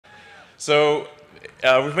So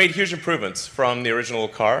we've made huge improvements from the original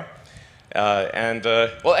car.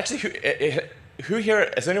 Well, actually, who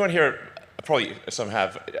here, has anyone here, probably some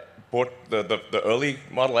have, bought the early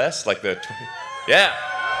Model S? Like the, yeah.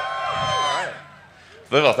 All right.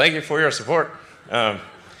 Well, thank you for your support. You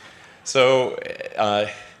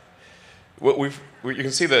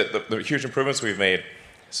can see the huge improvements we've made.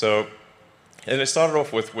 So, and it started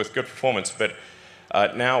off with good performance, but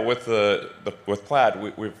now with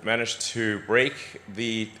Plaid, we've managed to break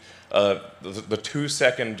the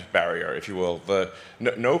 2-second barrier, if you will.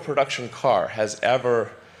 No production car has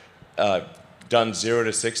ever done 0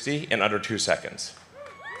 to 60 in under 2 seconds.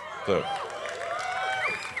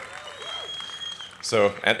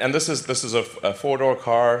 And this is a 4-door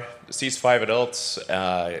car, seats 5 adults,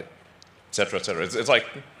 et cetera, et cetera. It's like,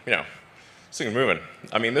 you know, this thing's moving.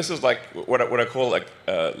 I mean, this is like what I call like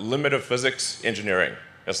limit of physics engineering.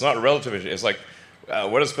 It's not relative engineering. It's like,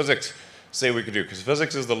 what does physics say we could do? Because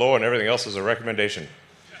physics is the law and everything else is a recommendation.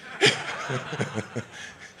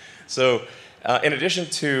 So, in addition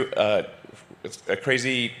to a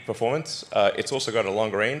crazy performance, it's also got a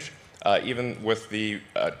longer range. Even with the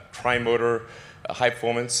tri-motor high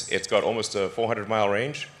performance, it's got almost a 400-mile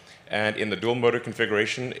range. And in the dual motor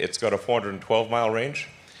configuration, it's got a 412-mile range.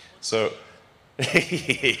 So,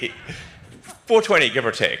 420, give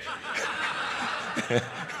or take.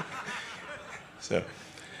 So,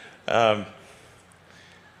 that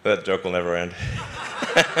joke will never end.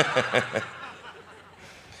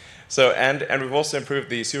 So, and we've also improved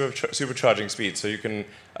the supercharging speed, so you can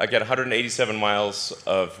get 187 miles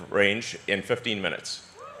of range in 15 minutes.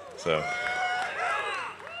 So.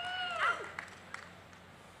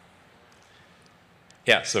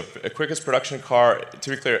 Yeah, so quickest production car, to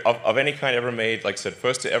be clear, of any kind ever made, like I said,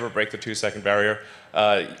 first to ever break the 2-second barrier.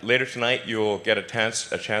 Later tonight, you'll get a chance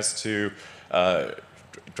to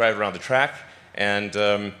drive around the track, and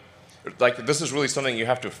like this is really something you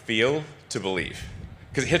have to feel to believe,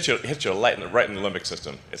 because it hits you right in the limbic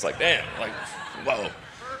system. It's like, damn, like, whoa,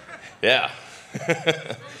 yeah.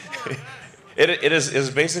 It is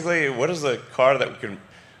basically, what is the car that we can,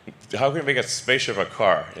 how can we make a spaceship a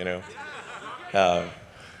car, you know?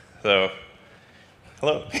 So,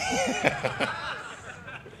 hello.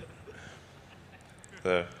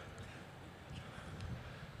 Let's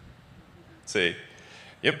see.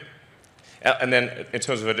 Yep. And then in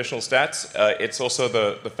terms of additional stats, it's also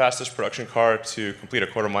the fastest production car to complete a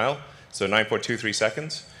quarter mile, so 9.23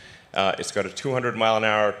 seconds. It's got a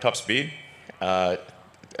 200-mile-an-hour top speed, over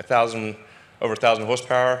 1,000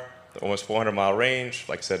 horsepower, almost 400-mile range.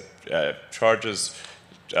 Like I said, charges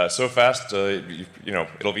so fast, you know,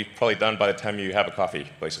 it'll be probably done by the time you have a coffee,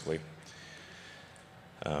 basically.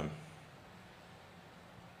 And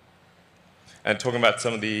talking about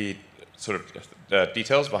some of the sort of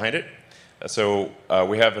details behind it. So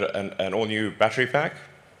we have an all-new battery pack.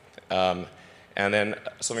 And then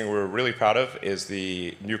something we're really proud of is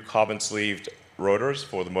the new carbon-sleeved rotors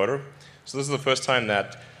for the motor. So this is the first time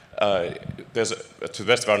that there's, to the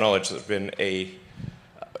best of our knowledge, there's been a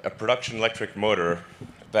production electric motor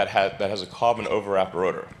that has a carbon overwrapped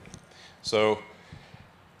rotor. So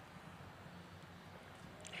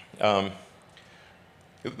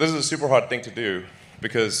this is a super hard thing to do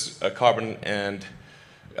because carbon and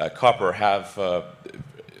copper have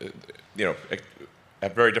you know,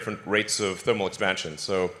 have very different rates of thermal expansion.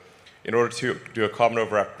 So in order to do a carbon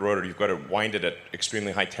overwrapped rotor, you've got to wind it at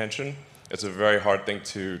extremely high tension. It's a very hard thing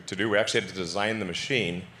to do. We actually had to design the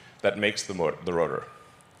machine that makes the rotor.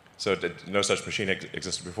 So no such machine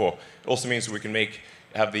existed before. It also means we can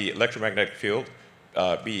have the electromagnetic field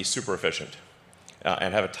be super efficient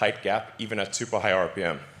and have a tight gap even at super high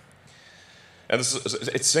RPM. And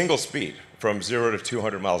it's single speed from 0 to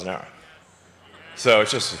 200 miles an hour. So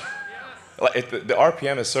it's just, the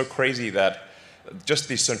RPM is so crazy that just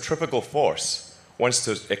the centrifugal force wants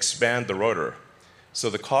to expand the rotor.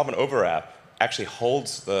 So the carbon overwrap actually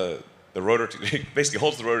holds the rotor, basically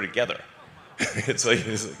holds the rotor together. It's like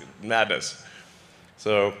madness.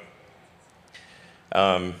 So,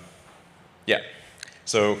 yeah.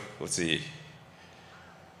 So let's see.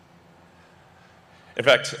 In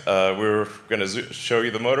fact, we're going to show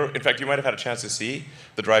you the motor. In fact, you might have had a chance to see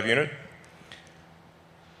the drive unit.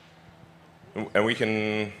 And we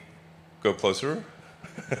can go closer.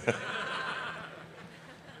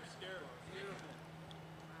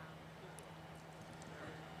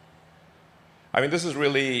 I mean, this is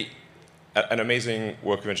really an amazing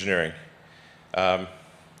work of engineering. Yeah.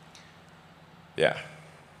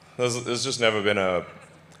 There's just never been an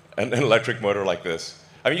electric motor like this.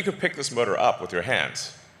 I mean, you could pick this motor up with your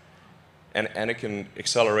hands, and it can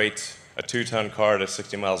accelerate a 2-ton car to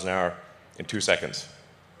 60 miles an hour in 2 seconds.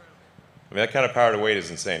 I mean, that kind of power to weight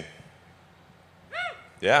is insane.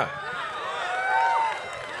 Yeah.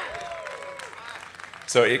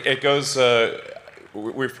 So it goes, it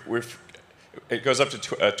goes up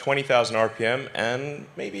to 20,000 RPM and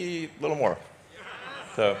maybe a little more.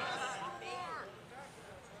 So.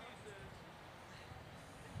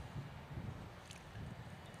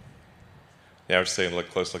 Yeah, we're just taking a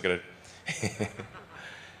close look at it.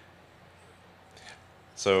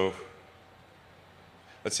 So,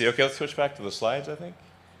 let's see. Okay, let's switch back to the slides, I think.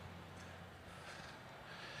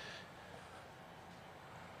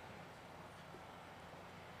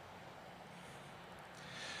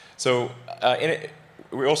 So, in it,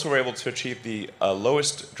 we also were able to achieve the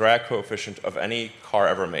lowest drag coefficient of any car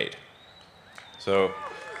ever made. So,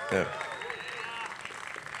 yeah.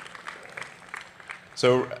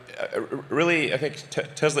 So, really, I think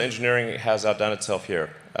Tesla engineering has outdone itself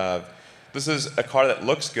here. This is a car that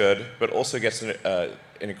looks good, but also gets an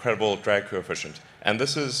incredible drag coefficient. And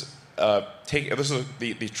this is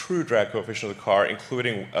the true drag coefficient of the car,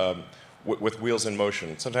 including with wheels in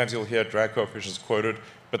motion. Sometimes you'll hear drag coefficients quoted,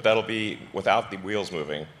 but that'll be without the wheels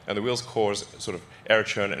moving. And the wheels cause sort of air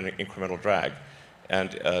churn and incremental drag.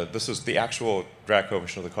 And this is the actual drag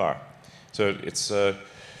coefficient of the car. So it's to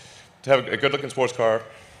have a good-looking sports car,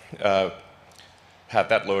 have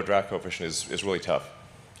that lower drag coefficient is really tough.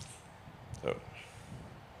 So.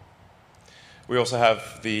 We also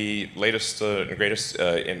have the latest and greatest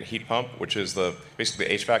in heat pump, which is basically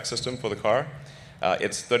the HVAC system for the car.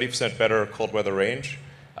 It's 30% better cold weather range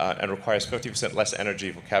and requires 50% less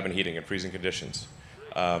energy for cabin heating in freezing conditions.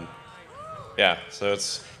 Yeah, so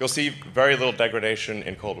you'll see very little degradation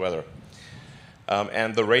in cold weather.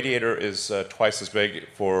 And the radiator is twice as big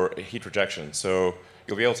for heat rejection. So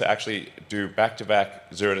you'll be able to actually do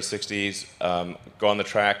back-to-back 0 to 60s, go on the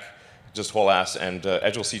track, just haul ass, and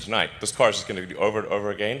as you'll see tonight, this car is just going to do over and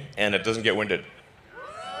over again, and it doesn't get winded.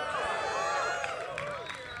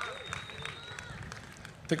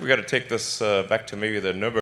 I think we've got to take this back to maybe the Nürburgring.